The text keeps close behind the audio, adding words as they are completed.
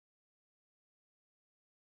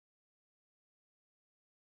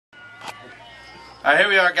Alright, here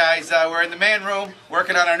we are, guys. We're in the man room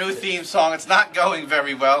working on our new theme song. It's not going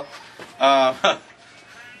very well.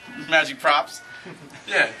 Magic props.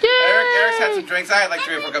 Yeah. Eric's had some drinks. I had like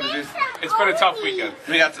 3 or 4 cups of juice. It's been a tough weekend.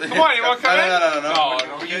 We got Come on, you want to come in? No.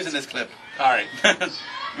 We're using this clip. Alright.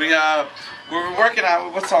 We're working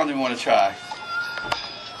on, what song do we want to try?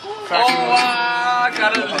 I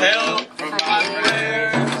got a little help from my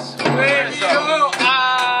friends. Where you go?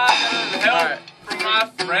 I got help from my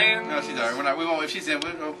friends. No, she's alright. We won't. If she's in,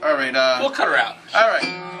 alright. We'll cut her out. Alright.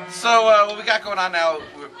 So what we got going on now?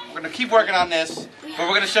 We're gonna keep working on this, but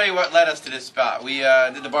we're gonna show you what led us to this spot. We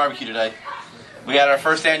did the barbecue today. We had our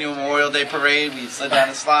first annual Memorial Day parade. We slid down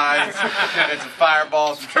the slides. We had some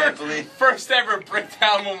fireballs, some trampoline. First ever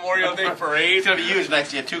Bricktown Memorial Day parade. It's gonna be huge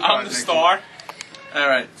next year. 2 cars. I'm the star. All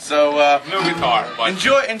right, so no guitar. But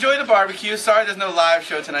enjoy the barbecue. Sorry, there's no live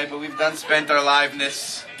show tonight, but we've spent our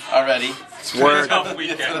liveness already. It's been a tough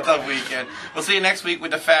weekend. It's been a tough weekend. We'll see you next week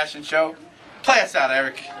with the fashion show. Play us out,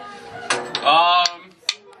 Eric.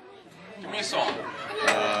 Give me a song.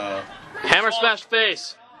 Hammer Smash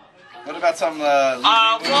Face. What about some?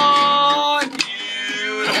 I want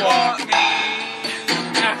you to want me.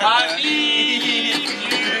 I need you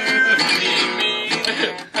to need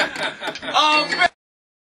me.